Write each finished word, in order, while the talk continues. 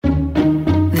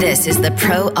This is the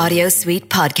Pro Audio Suite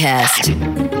podcast.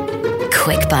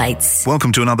 Quick Bites.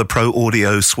 Welcome to another Pro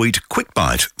Audio Suite Quick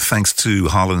Bite. Thanks to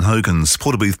Harlan Hogan's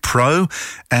Portabooth Pro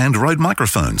and Rode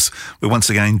microphones. We're once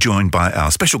again joined by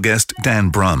our special guest,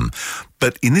 Dan Brumm.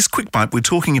 But in this Quick Bite, we're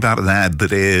talking about an ad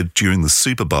that aired during the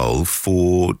Super Bowl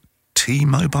for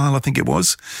T-Mobile, I think it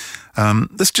was.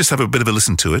 Let's just have a bit of a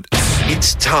listen to it.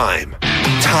 It's time.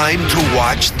 Time to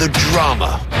watch the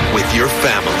drama with your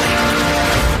family.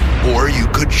 Or you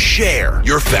could share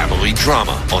your family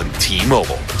drama on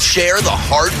T-Mobile. Share the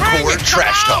hardcore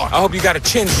trash talk. I hope you got a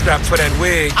chin strap for that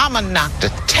wig. I'ma knock the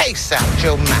taste out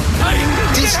your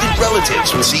mouth. Distant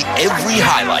relatives will see every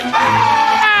highlight.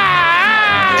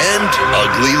 And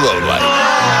ugly lowlight.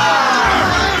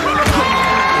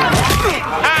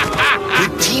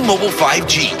 With T-Mobile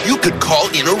 5G, you could call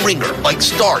in a ringer like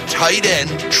star tight end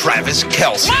Travis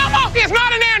Kelce. Mama, it's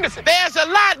not an Anderson. There's a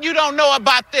lot you don't know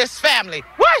about this family.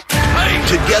 What?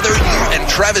 Together, you and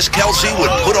Travis Kelce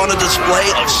would put on a display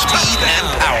of speed and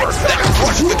power that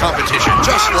crushed the competition,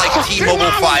 just like T-Mobile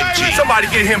 5G. Somebody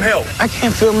get him help. I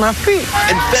can't feel my feet.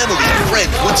 And family and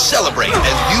friends would celebrate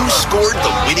as you scored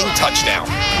the winning touchdown.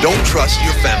 Don't trust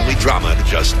your family drama to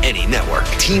just any network.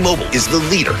 T-Mobile is the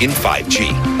leader in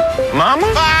 5G.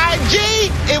 Mama? 5G!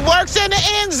 It works in the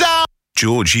end zone.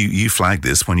 George, you flagged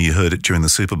this when you heard it during the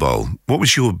Super Bowl. What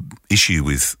was your issue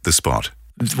with the spot?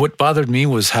 What bothered me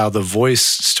was how the voice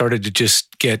started to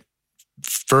just get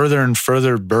further and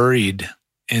further buried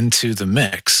into the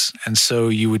mix. And so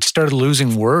you would start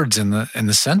losing words in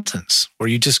the sentence where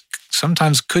you just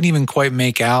sometimes couldn't even quite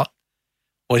make out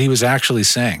what he was actually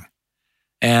saying.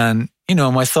 And,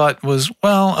 my thought was,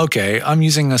 well, okay, I'm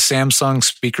using a Samsung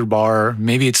speaker bar.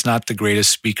 Maybe it's not the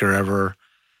greatest speaker ever,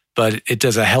 but it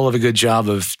does a hell of a good job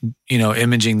of,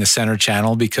 imaging the center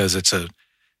channel because it's an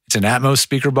Atmos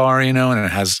speaker bar, and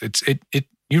it has,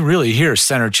 you really hear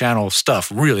center channel stuff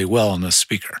really well on the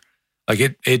speaker. Like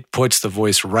it puts the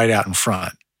voice right out in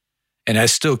front. And I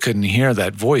still couldn't hear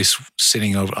that voice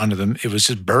sitting over under them. It was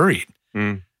just buried.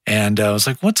 And I was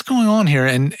like, what's going on here?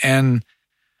 And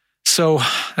so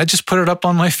I just put it up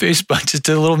on my Facebook, just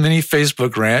did a little mini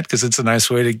Facebook rant because it's a nice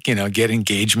way to, get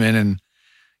engagement and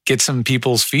get some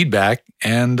people's feedback.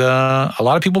 And a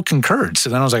lot of people concurred. So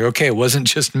then I was like, okay, it wasn't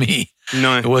just me.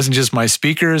 No. It wasn't just my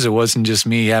speakers. It wasn't just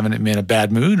me having it in a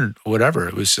bad mood or whatever.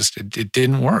 It was just, it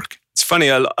didn't work. It's funny,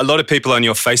 a lot of people on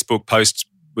your Facebook post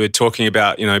were talking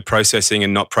about, processing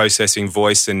and not processing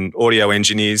voice and audio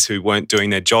engineers who weren't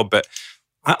doing their job. But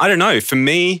I don't know, for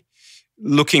me,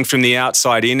 looking from the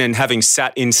outside in and having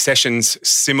sat in sessions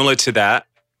similar to that,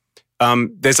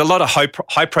 there's a lot of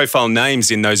high-profile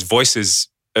names in those voices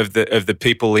of the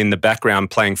people in the background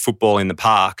playing football in the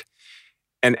park.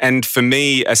 And for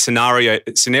me, a scenario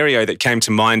that came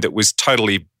to mind that was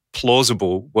totally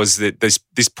plausible was that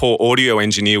this poor audio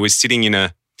engineer was sitting in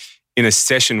a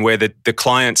session where the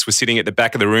clients were sitting at the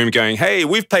back of the room going, hey,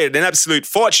 we've paid an absolute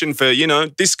fortune for,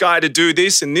 this guy to do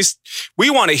this and this. We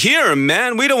want to hear him,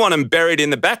 man. We don't want him buried in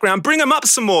the background. Bring him up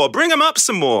some more. Bring him up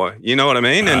some more. You know what I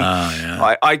mean? And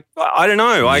yeah. I don't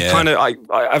know. I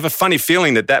have a funny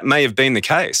feeling that may have been the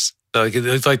case.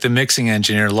 It's like the mixing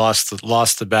engineer lost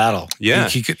the battle. Yeah.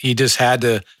 He just had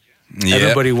to.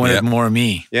 Everybody wanted more of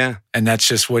me. Yeah. And that's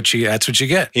just what you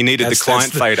get. He needed the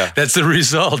client fader. That's the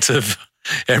result of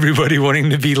everybody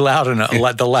wanting to be loud and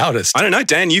the loudest. I don't know,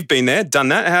 Dan, you've been there, done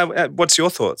that. What's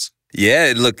your thoughts?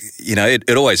 Yeah, look,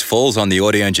 it always falls on the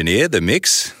audio engineer, the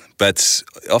mix, but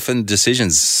often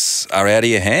decisions are out of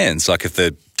your hands. Like if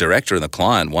the director and the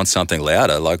client want something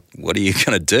louder, like what are you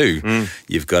going to do?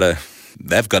 They've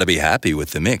got to be happy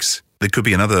with the mix. There could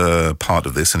be another part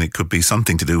of this, and it could be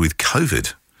something to do with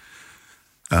COVID.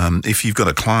 If you've got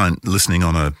a client listening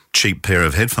on a cheap pair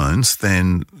of headphones,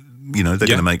 then they're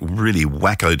going to make really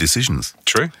wacko decisions.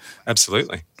 True.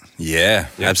 Absolutely. Yeah,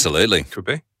 absolutely. Could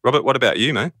be. Robert, what about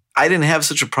you, mate? I didn't have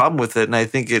such a problem with it, and I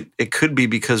think it could be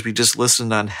because we just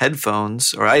listened on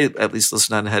headphones, or I at least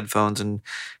listened on headphones and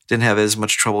didn't have as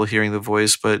much trouble hearing the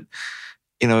voice. But,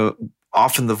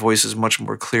 often the voice is much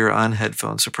more clear on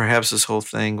headphones. So perhaps this whole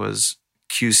thing was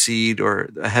QC'd, or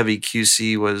a heavy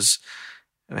QC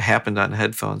happened on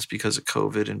headphones because of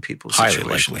COVID and people's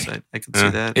situations. I could see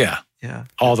that. Yeah.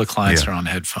 All the clients are on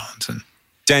headphones. And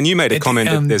Dan, you made a comment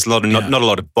that there's not a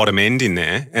lot of bottom end in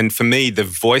there. And for me, the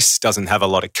voice doesn't have a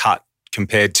lot of cut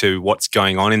compared to what's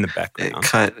going on in the background.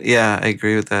 I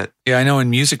agree with that. Yeah, I know in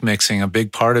music mixing, a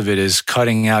big part of it is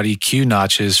cutting out EQ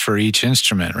notches for each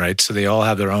instrument, right? So they all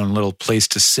have their own little place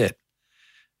to sit.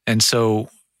 And so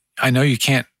I know you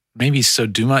can't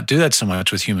do not do that so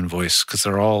much with human voice because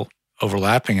they're all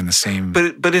overlapping in the same.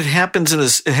 But it happens in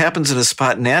a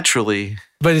spot naturally.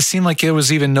 But it seemed like there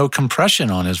was even no compression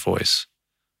on his voice.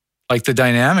 Like the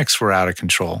dynamics were out of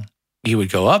control. He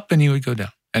would go up and he would go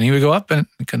down, and he would go up and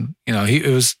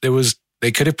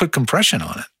they could have put compression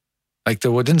on it. Like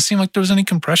it didn't seem like there was any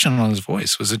compression on his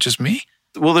voice. Was it just me?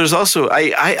 Well, there's also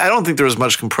I don't think there was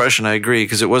much compression. I agree,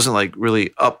 because it wasn't like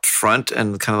really up front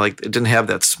and kind of like it didn't have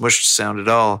that smushed sound at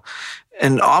all.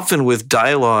 And often with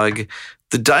dialogue,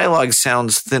 the dialogue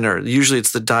sounds thinner. Usually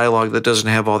it's the dialogue that doesn't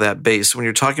have all that bass. When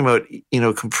you're talking about,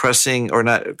 compressing or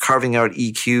not carving out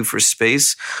EQ for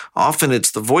space, often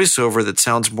it's the voiceover that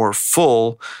sounds more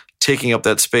full, taking up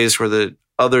that space where the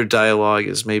other dialogue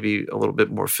is maybe a little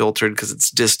bit more filtered because it's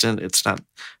distant. It's not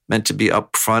meant to be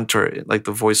up front or like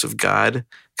the voice of God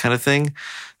kind of thing.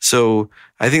 So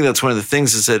I think that's one of the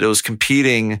things, is that it was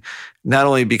competing not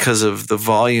only because of the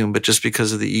volume, but just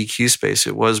because of the EQ space.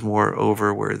 It was more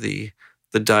over where the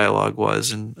dialogue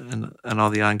was and all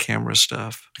the on-camera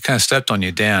stuff. I kind of stepped on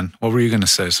you, Dan. What were you going to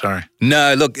say? Sorry.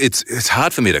 No, look, it's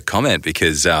hard for me to comment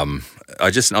because I'm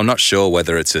not sure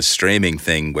whether it's a streaming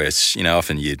thing where it's,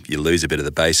 often you lose a bit of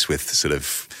the bass with sort of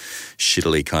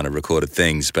shittily kind of recorded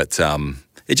things, but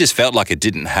it just felt like it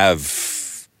didn't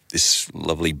have this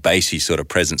lovely bassy sort of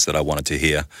presence that I wanted to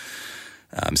hear.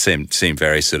 Seemed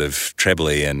very sort of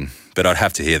trebly, but I'd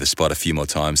have to hear the spot a few more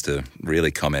times to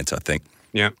really comment, I think.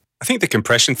 Yeah. I think the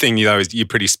compression thing, is you're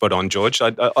pretty spot on, George.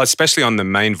 I, especially on the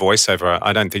main voiceover,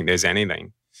 I don't think there's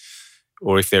anything.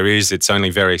 Or if there is, it's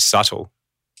only very subtle.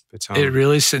 But, it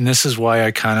really, and this is why I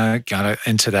kind of got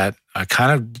into that. I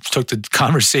kind of took the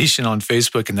conversation on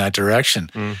Facebook in that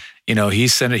direction.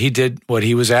 He did what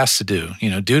he was asked to do,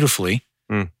 dutifully,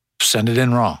 send it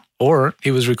in raw. Or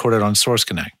he was recorded on Source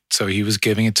Connect. So he was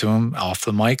giving it to him off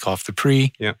the mic, off the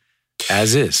pre,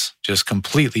 as is, just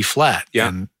completely flat. Yeah.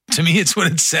 And to me, it's what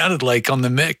it sounded like on the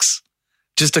mix.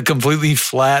 Just a completely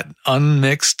flat,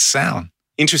 unmixed sound.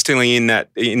 Interestingly, in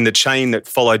the chain that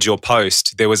followed your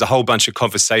post, there was a whole bunch of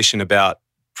conversation about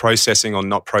processing or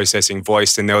not processing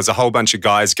voice, and there was a whole bunch of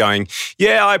guys going,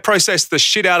 "Yeah, I process the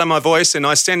shit out of my voice, and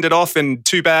I send it off, and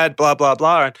too bad, blah blah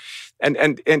blah."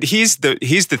 And here's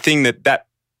the thing that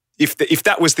if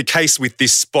that was the case with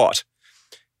this spot,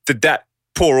 that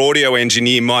poor audio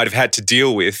engineer might have had to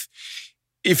deal with.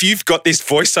 If you've got this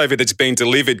voiceover that's been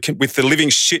delivered with the living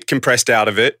shit compressed out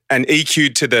of it and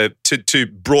EQ'd to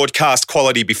broadcast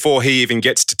quality before he even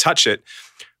gets to touch it,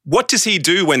 what does he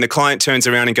do when the client turns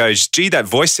around and goes, "Gee, that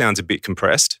voice sounds a bit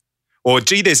compressed," or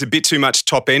 "Gee, there's a bit too much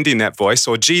top end in that voice,"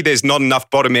 or "Gee, there's not enough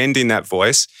bottom end in that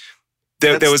voice"?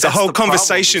 There was a whole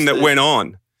conversation that went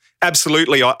on.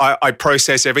 Absolutely, I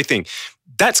process everything.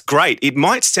 That's great. It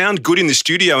might sound good in the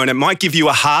studio and it might give you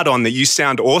a hard-on that you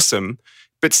sound awesome,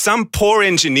 but some poor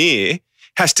engineer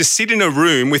has to sit in a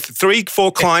room with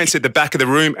 3-4 clients at the back of the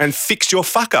room and fix your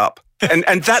fuck up.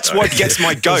 And that's what gets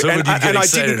my goat. And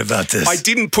I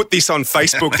didn't put this on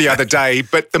Facebook the other day,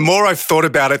 but the more I've thought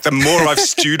about it, the more I've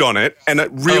stewed on it, and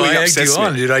it really upsets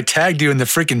me. Dude, I tagged you in the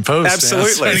freaking post.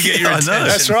 Absolutely. Man. To get your attention.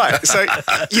 That's right. So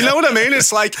you know what I mean?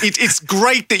 It's like it's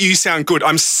great that you sound good.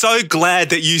 I'm so glad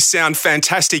that you sound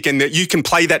fantastic and that you can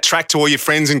play that track to all your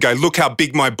friends and go, "Look how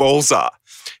big my balls are."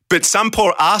 But some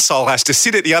poor arsehole has to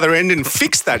sit at the other end and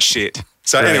fix that shit.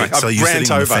 So anyway, so you're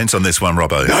sitting on the fence on this one,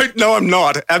 Robbo? No, I'm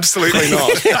not. Absolutely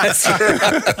not.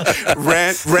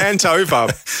 Rant over.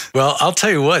 Well, I'll tell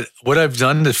you what I've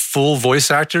done to fool voice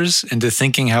actors into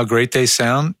thinking how great they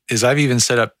sound is I've even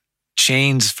set up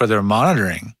chains for their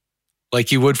monitoring,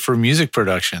 like you would for music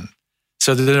production.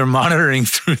 So that they're monitoring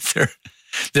through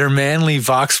their manly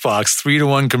Vox Box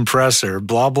 3-to-1 compressor,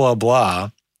 blah, blah, blah,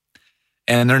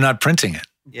 and they're not printing it.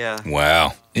 Yeah.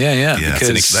 Wow. Yeah. That's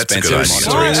an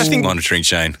expensive monitoring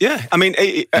chain. Yeah. I mean,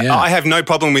 I have no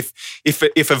problem with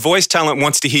if a voice talent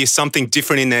wants to hear something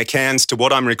different in their cans to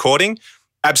what I'm recording,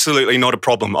 absolutely not a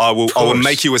problem. I will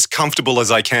make you as comfortable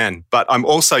as I can, but I'm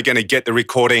also going to get the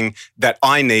recording that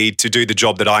I need to do the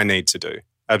job that I need to do.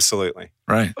 Absolutely.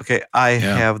 Right. Okay, I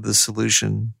have the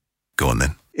solution. Go on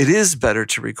then. It is better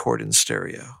to record in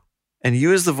stereo. And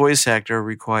you as the voice actor are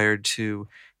required to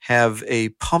have a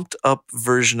pumped up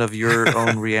version of your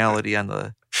own reality on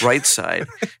the right side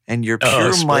and your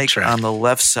pure mic on the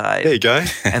left side. There you go.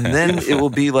 And then it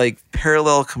will be like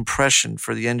parallel compression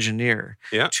for the engineer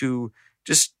to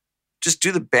just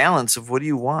do the balance of what do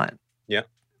you want. Yeah.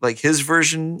 Like his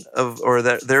version of, or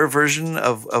their version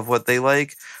of what they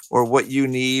like or what you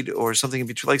need or something in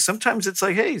between. Like sometimes it's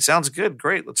like, hey, sounds good.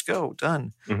 Great. Let's go.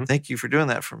 Done. Mm-hmm. Thank you for doing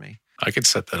that for me. I could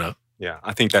set that up. Yeah,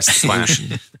 I think that's the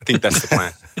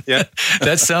plan. Yeah,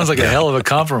 that sounds like a hell of a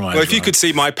compromise. Well, if you could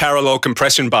see my parallel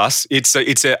compression bus, it's a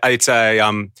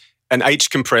an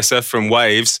H compressor from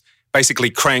Waves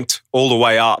basically cranked all the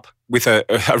way up with a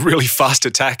really fast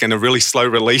attack and a really slow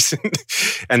release,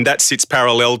 and that sits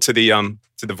parallel to the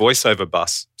voiceover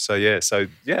bus. So yeah.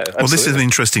 Absolutely. Well, this is an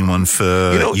interesting one for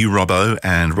you, Robbo,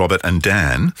 and Robert and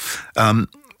Dan.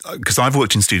 Because I've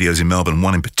worked in studios in Melbourne,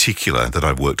 one in particular that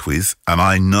I've worked with, and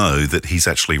I know that he's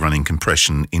actually running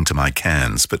compression into my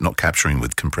cans, but not capturing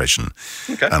with compression.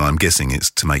 Okay. And I'm guessing it's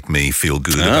to make me feel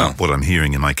good about what I'm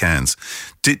hearing in my cans.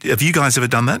 Have you guys ever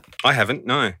done that? I haven't,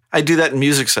 no. I do that in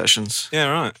music sessions. Yeah,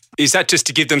 right. Is that just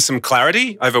to give them some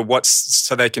clarity over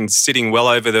so they can sitting well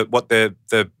over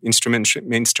the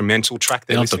instrumental track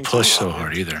they're listening to? They don't have to push so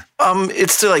hard either.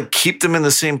 It's to like keep them in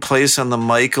the same place on the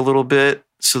mic a little bit,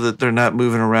 so that they're not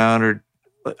moving around, or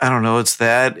I don't know, it's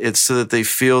that. It's so that they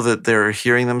feel that they're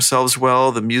hearing themselves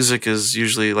well. The music is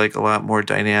usually like a lot more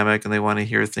dynamic, and they want to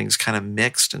hear things kind of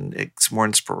mixed, and it's more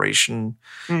inspiration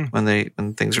when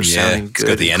things are sounding good. It's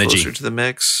got the energy. Closer to the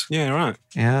mix. Yeah, right.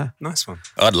 Yeah. Nice one.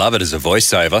 I'd love it as a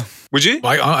voiceover. Would you?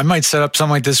 I might set up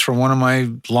something like this for one of my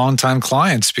longtime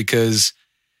clients, because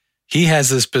he has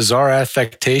this bizarre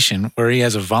affectation where he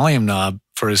has a volume knob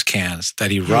for his cans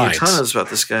that he rides. You're telling us about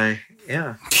this guy.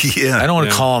 Yeah. I don't want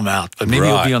to call him out, but maybe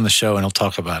he'll be on the show and he'll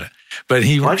talk about it. But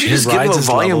he rides his levels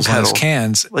on his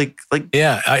cans. I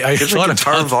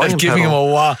thought about giving him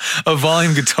a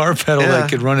volume guitar pedal that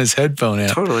could run his headphone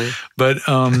amp. Totally. But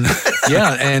and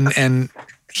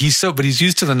he's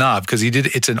used to the knob because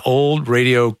it's an old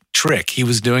radio trick. He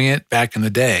was doing it back in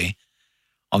the day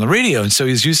on the radio, and so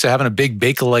he's used to having a big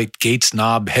Bakelite Gates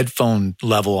knob headphone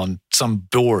level on some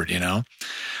board,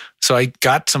 So I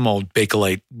got some old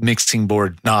Bakelite mixing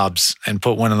board knobs and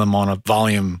put one of them on a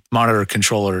volume monitor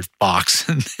controller box.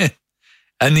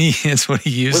 And that's what he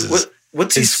uses.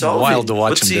 What's he solving? It's wild to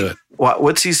watch him do it.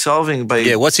 What's he solving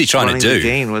by what's he trying to do?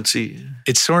 Gain?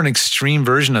 It's sort of an extreme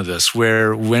version of this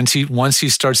where once he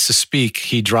starts to speak,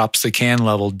 he drops the can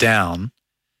level down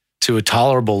to a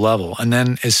tolerable level. And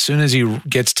then as soon as he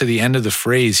gets to the end of the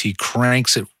phrase, he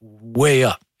cranks it way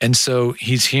up. And so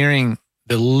he's hearing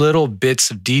the little bits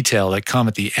of detail that come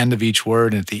at the end of each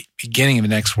word and at the beginning of the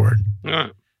next word. Yeah.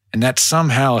 And that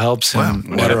somehow helps him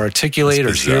better articulate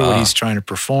or hear what he's trying to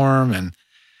perform. And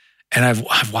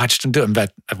I've watched him do it. In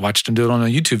fact, I've watched him do it on a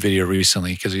YouTube video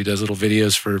recently because he does little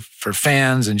videos for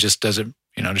fans and just does it,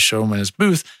 to show him in his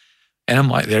booth. And I'm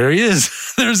like, there he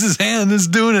is. There's his hand. He's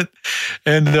doing it.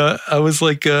 And I was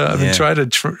like, I've been trying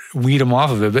to weed him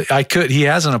off of it. But he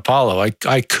has an Apollo.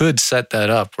 I could set that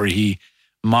up where he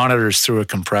monitors through a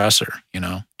compressor,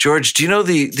 George, do you know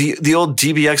the old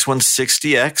DBX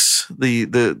 160X,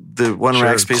 the one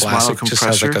rack space mono compressor? Just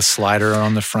has like a slider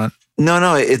on the front. No,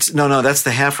 that's the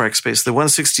half rack space. The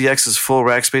 160X is full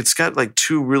rack space. It's got like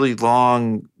two really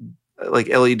long like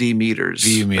LED meters.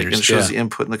 VU meters, and it shows the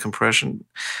input and the compression.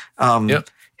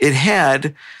 It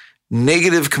had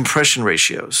negative compression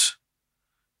ratios.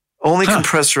 Only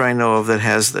compressor I know of that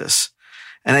has this.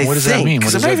 And what does that mean?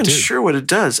 Because I'm not even sure what it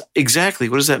does. Exactly.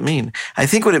 What does that mean? I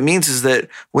think what it means is that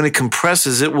when it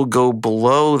compresses, it will go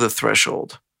below the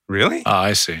threshold. Really? Oh,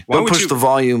 I see. It'll push the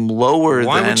volume lower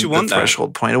than the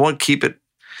threshold point. It won't keep it.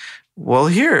 Well,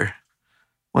 here.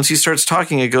 Once he starts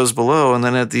talking, it goes below. And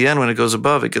then at the end, when it goes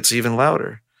above, it gets even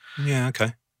louder. Yeah,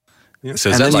 okay. Yeah. So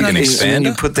is that like an expander? And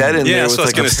you put that in there with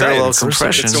like a parallel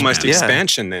compression. It's almost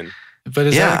expansion then. But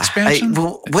is that expansion?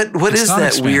 What is that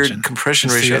expansion. Weird compression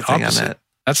ratio thing on that?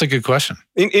 That's a good question.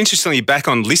 Interestingly, back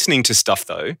on listening to stuff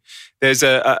though, there's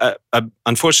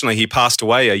unfortunately he passed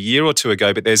away a year or two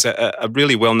ago, but there's a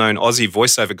really well-known Aussie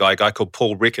voiceover guy, a guy called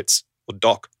Paul Ricketts, or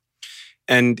Doc.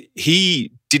 And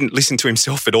he didn't listen to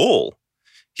himself at all.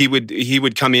 He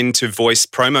would come in to voice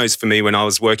promos for me when I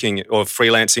was working or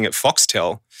freelancing at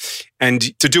Foxtel.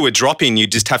 And to do a drop-in, you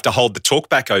just have to hold the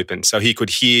talkback open so he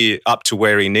could hear up to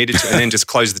where he needed to and then just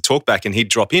close the talkback and he'd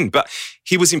drop in. But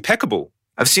he was impeccable.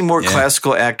 I've seen more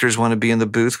classical actors want to be in the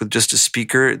booth with just a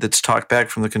speaker that's talked back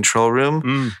from the control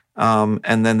room.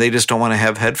 And then they just don't want to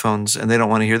have headphones and they don't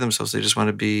want to hear themselves. They just want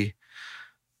to be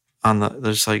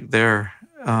just like there.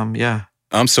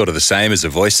 I'm sort of the same as a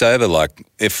voiceover. Like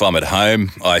if I'm at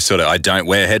home, I don't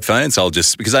wear headphones.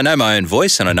 Because I know my own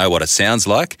voice and I know what it sounds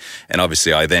like. And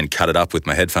obviously I then cut it up with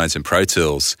my headphones and Pro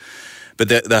Tools. But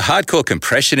the hardcore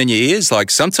compression in your ears,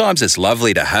 like sometimes it's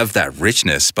lovely to have that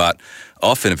richness, but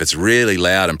often if it's really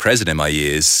loud and present in my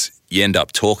ears, you end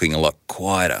up talking a lot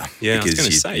quieter. Yeah,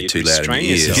 because you're too loud in your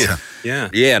ears.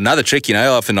 Yeah. Another trick,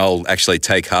 often I'll actually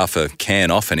take half a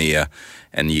can off an ear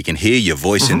and you can hear your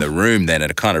voice in the room then, and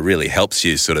it kind of really helps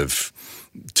you sort of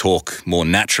talk more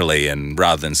naturally and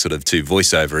rather than sort of too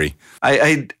voiceovery.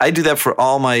 I do that for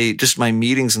all my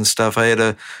meetings and stuff. I had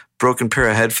a broken pair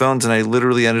of headphones, and I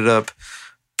literally ended up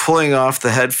pulling off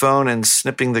the headphone and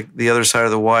snipping the other side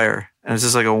of the wire. And it's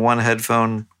just like a one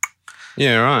headphone.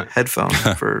 Yeah, right. Headphone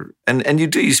for and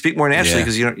you speak more naturally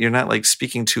because you're not like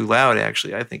speaking too loud.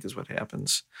 Actually, I think is what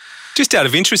happens. Just out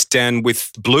of interest, Dan,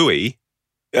 with Bluey,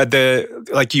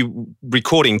 you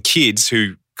recording kids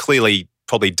who clearly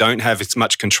probably don't have as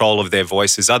much control of their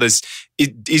voice as others.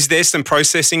 Is there some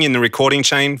processing in the recording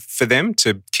chain for them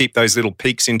to keep those little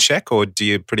peaks in check, or do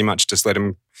you pretty much just let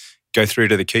them go through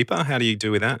to the keeper? How do you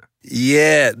do with that?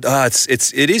 Yeah,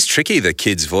 it is tricky, the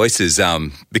kids' voices,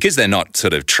 because they're not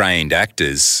sort of trained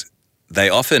actors. They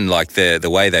often, like the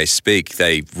way they speak,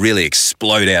 they really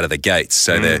explode out of the gates.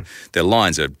 So their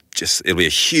lines are it'll be a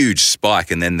huge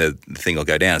spike and then the thing will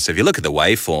go down. So if you look at the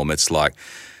waveform, it's like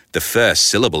the first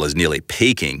syllable is nearly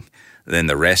peaking, then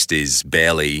the rest is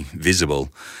barely visible.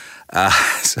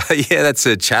 So yeah, that's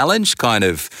a challenge, kind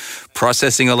of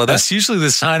processing all of that. That's usually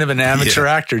the sign of an amateur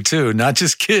actor too, not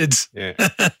just kids. Yeah.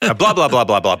 Blah, blah, blah,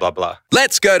 blah, blah, blah, blah.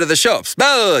 Let's go to the shops.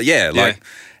 Oh,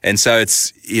 and so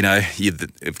it's,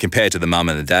 compared to the mum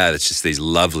and the dad, it's just these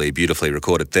lovely, beautifully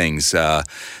recorded things.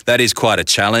 That is quite a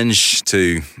challenge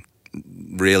to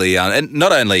really, and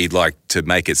not only like to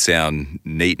make it sound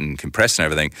neat and compressed and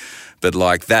everything, but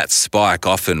like that spike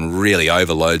often really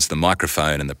overloads the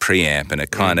microphone and the preamp, and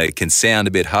it kind of can sound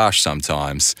a bit harsh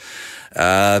sometimes.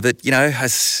 But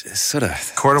it's sort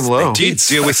of Court 'em low. Do you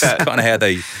deal with that? Kind of how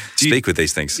they speak with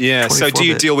these things. Yeah. So do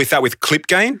you deal with that with clip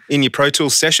gain in your Pro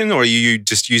Tools session, or are you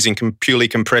just using purely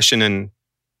compression and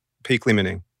peak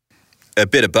limiting? A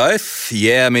bit of both.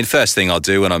 Yeah. I mean, first thing I'll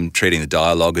do when I'm treating the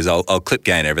dialogue is I'll clip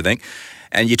gain everything.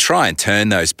 And you try and turn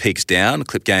those peaks down,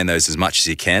 clip gain those as much as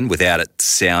you can without it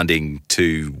sounding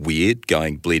too weird,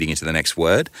 bleeding into the next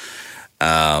word.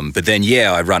 But then,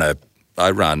 I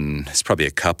run. There's probably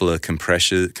a couple of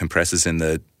compressors in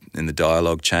the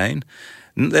dialogue chain.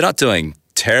 They're not doing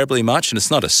terribly much, and it's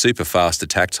not a super fast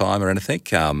attack time or anything.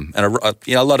 And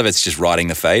a lot of it's just writing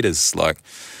the faders. Like,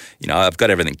 I've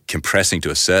got everything compressing to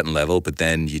a certain level, but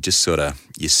then you just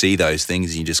you see those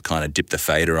things and you just kind of dip the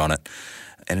fader on it.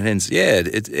 And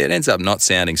it ends up not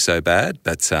sounding so bad.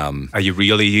 But are you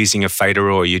really using a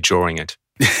fader, or are you drawing it?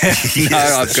 No,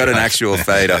 I've got an actual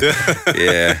fader.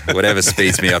 Yeah, whatever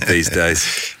speeds me up these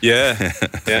days. Yeah.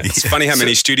 It's funny how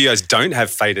many studios don't have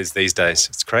faders these days.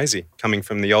 It's crazy, coming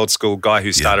from the old school guy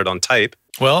who started on tape.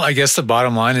 Well, I guess the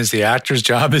bottom line is the actor's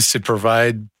job is to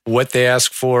provide what they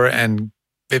ask for, and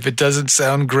if it doesn't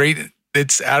sound great,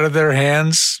 it's out of their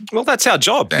hands. Well, that's our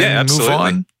job. Yeah, absolutely. Move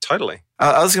on. Totally.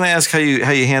 I was going to ask how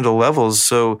you handle levels.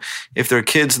 So if they're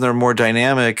kids and they're more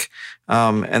dynamic,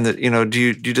 and that do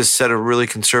you just set a really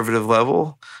conservative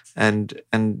level, and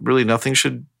really nothing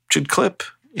should clip,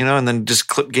 and then just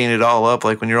clip gain it all up,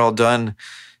 like when you're all done?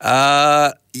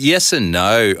 Yes and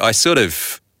no. I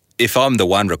if I'm the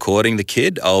one recording the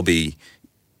kid, I'll be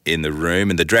in the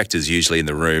room, and the director's usually in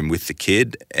the room with the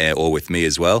kid or with me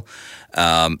as well.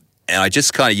 And I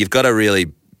just you've got to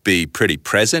really be pretty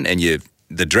present, and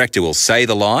the director will say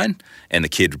the line and the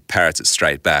kid parrots it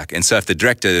straight back. And so if the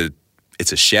director,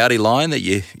 it's a shouty line that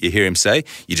you hear him say,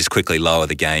 you just quickly lower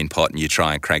the gain pot and you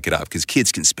try and crank it up, because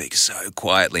kids can speak so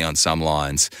quietly on some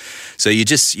lines. So you're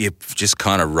just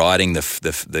kind of riding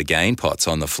the gain pots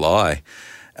on the fly.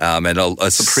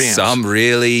 And some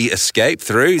really escape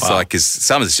through. It's like, because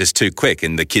some is just too quick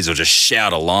and the kids will just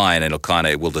shout a line and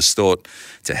it will distort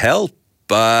to hell.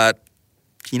 But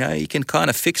you can kind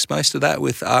of fix most of that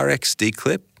with RX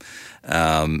declip.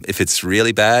 If it's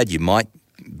really bad, you might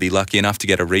be lucky enough to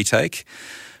get a retake.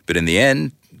 But in the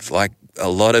end, like a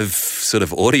lot of sort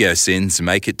of audio sins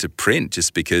make it to print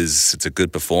just because it's a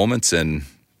good performance and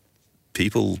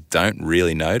people don't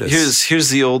really notice. Here's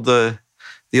the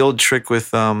old trick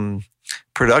with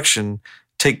production.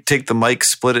 Take the mic,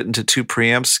 split it into two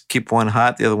preamps, keep one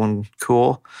hot, the other one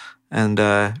cool, and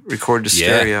record to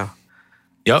stereo.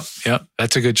 Yep.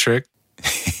 That's a good trick.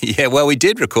 Yeah, well, we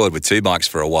did record with two mics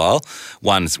for a while.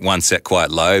 One set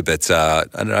quite low, but I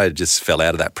don't know, it just fell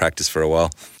out of that practice for a while.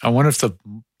 I wonder if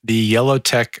the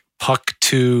Yellowtech Puck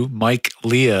 2 Mic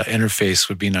Leah interface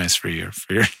would be nice for you.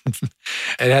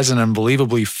 It has an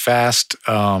unbelievably fast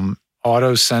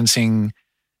auto sensing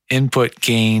input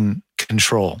gain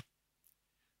control.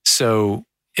 So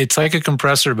it's like a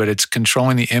compressor, but it's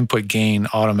controlling the input gain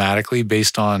automatically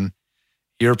based on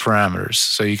your parameters.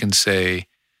 So you can say,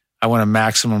 I want a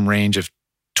maximum range of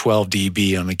 12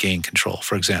 dB on the gain control,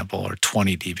 for example, or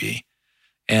 20 dB.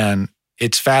 And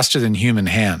it's faster than human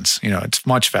hands. It's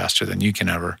much faster than you can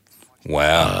ever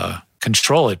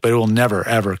control it, but it will never,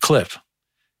 ever clip.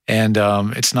 And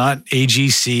it's not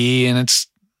AGC, and it's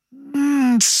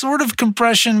sort of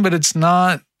compression, but it's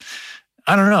not.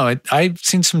 I don't know. I've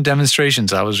seen some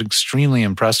demonstrations. I was extremely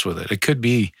impressed with it. It could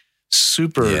be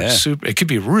super. It could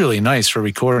be really nice for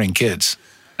recording kids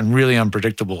and really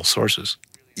unpredictable sources.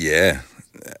 Yeah.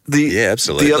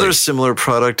 Absolutely. The other similar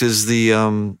product is the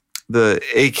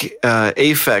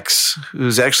Aphex,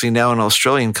 who's actually now an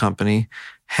Australian company,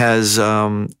 has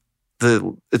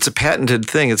it's a patented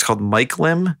thing. It's called mic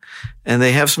limb, and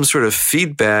they have some sort of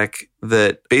feedback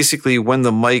that basically when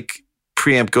the mic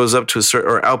preamp goes up to a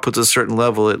certain or outputs a certain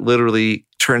level, it literally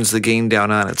turns the gain down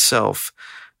on itself.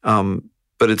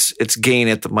 But it's gain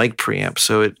at the mic preamp,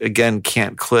 so it again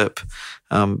can't clip.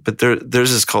 But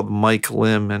theirs is called mic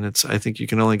limb, and I think you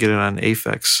can only get it on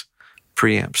Aphex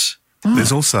preamps.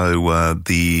 There's also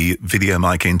the Video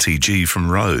Mic NTG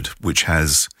from Rode, which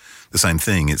has the same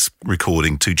thing. It's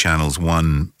recording 2 channels,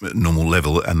 one normal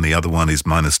level, and the other one is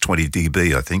minus 20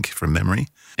 dB, I think, from memory.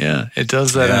 Yeah, it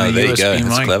does that on a there USB you go. mic.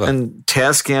 That's clever. And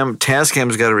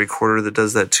Tascam's got a recorder that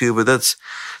does that too, but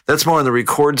that's more on the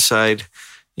record side.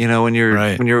 You know, when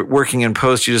you're working in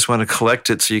post, you just want to collect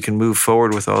it so you can move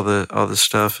forward with all the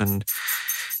stuff. And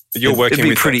it'd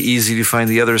be pretty easy to find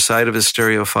the other side of a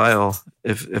stereo file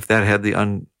if that had the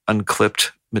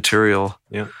unclipped material.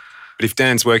 Yeah. But if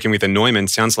Dan's working with a Neumann,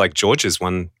 sounds like George's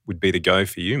one would be the go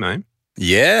for you, mate.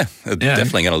 Yeah,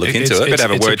 definitely going to look into it. Better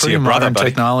have a word to your brother, buddy.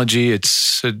 Technology.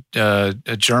 It's a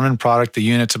German product. The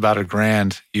unit's about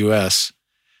 $1,000 US.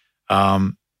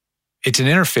 It's an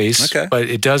interface, but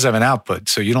it does have an output,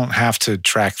 so you don't have to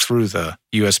track through the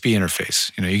USB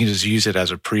interface. You know, you can just use it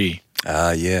as a pre.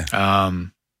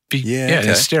 In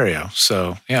stereo.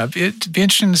 So it'd be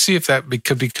interesting to see if that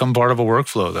could become part of a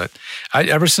workflow. That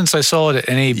ever since I saw it at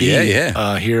NAB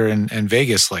here in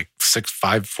Vegas, like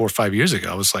 4 or 5 years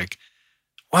ago, I was like,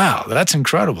 wow, that's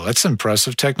incredible. That's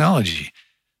impressive technology.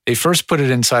 They first put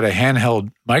it inside a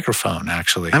handheld microphone.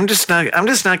 Actually, I'm just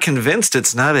not convinced.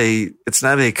 It's not a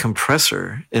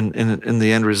compressor in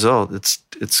the end result.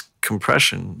 It's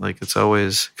compression. Like it's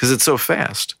always because it's so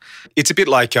fast. It's a bit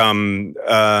like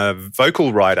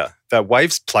Vocal Rider, that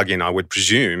Waves plugin, I would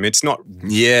presume. It's not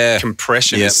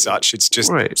compression as such. It's just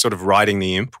sort of writing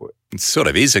the input. It sort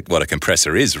of is what a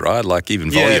compressor is, right? Like even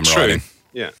volume writing.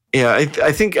 Yeah. I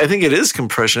think it is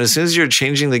compression. As soon as you're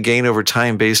changing the gain over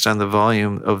time based on the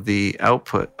volume of the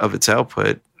output of its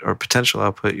output or potential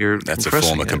output, that's a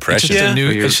form of compression.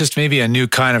 It's just maybe a new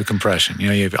kind of compression. You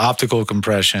know, you have optical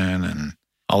compression and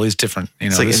all these different. You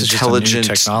know, it's like this intelligent is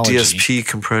just a new technology. DSP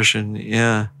compression.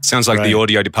 Yeah, sounds like the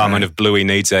audio department of Bluey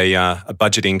needs a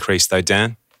budget increase, though,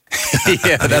 Dan.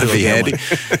 Yeah, that'll be handy.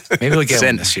 Maybe we'll get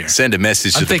one this year. Send a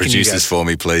message to the producers for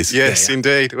me, please. Yes,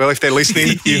 indeed. Well, if they're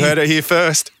listening, you heard it here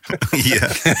first.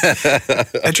 Yeah.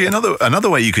 Actually, another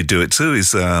way you could do it too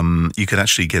is you could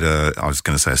actually get I was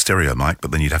going to say a stereo mic,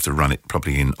 but then you'd have to run it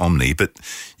properly in Omni. But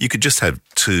you could just have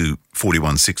 2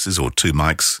 41.6s or 2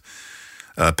 mics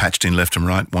patched in left and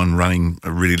right, one running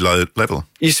a really low level.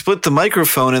 You split the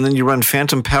microphone and then you run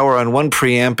phantom power on one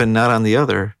preamp and not on the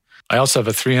other. I also have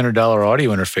a $300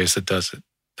 audio interface that does it.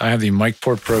 I have the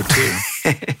MicPort Pro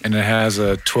 2, and it has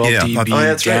a 12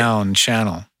 dB down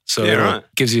channel. So it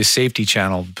gives you a safety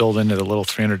channel built into the little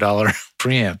 $300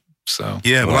 preamp. So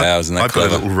isn't that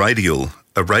clever? Got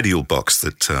a radial box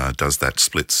that does that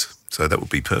splits. So that would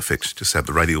be perfect. Just have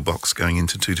the radial box going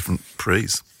into 2 different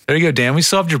pre's. There you go, Dan. We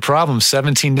solved your problem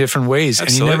 17 different ways,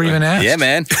 Absolutely. And you never even asked. Yeah,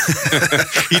 man.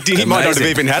 He might not have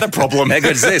even had a problem. How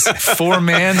good is this? 4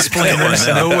 mansplainers,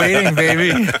 no waiting,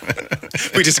 baby.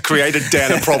 We just created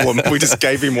Dan a problem. We just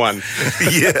gave him one.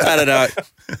 Yeah, I don't know.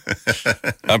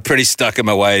 I'm pretty stuck in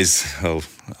my ways.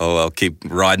 I'll keep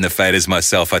riding the faders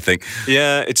myself, I think.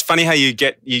 Yeah, it's funny how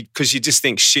because you just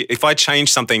think, shit, if I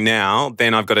change something now,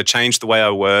 then I've got to change the way I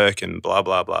work and blah,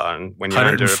 blah, blah. And when you're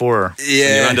 104. When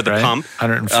you're under the pump.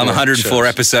 104 I'm 104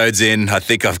 episodes in. I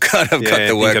think I've got the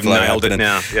workflow. I've nailed it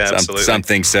now. Yeah, absolutely. Some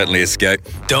things certainly escape.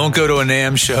 Don't go to a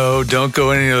NAMM show. Don't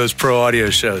go to any of those pro audio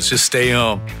shows. Just stay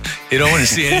home. You don't want to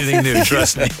see anything new,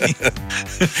 trust me.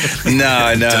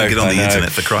 No. Don't get on the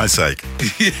internet, for Christ's sake.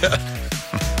 Yeah.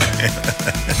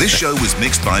 This show was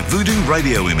mixed by Voodoo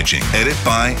Radio Imaging. Edit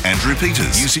by Andrew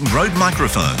Peters. Using Rode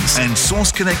microphones and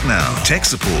Source Connect Now. Tech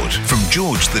support from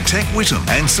George the Tech Whittam.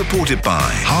 And supported by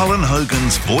Harlan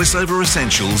Hogan's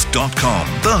VoiceOverEssentials.com.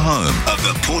 The home of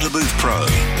the Portabooth Pro.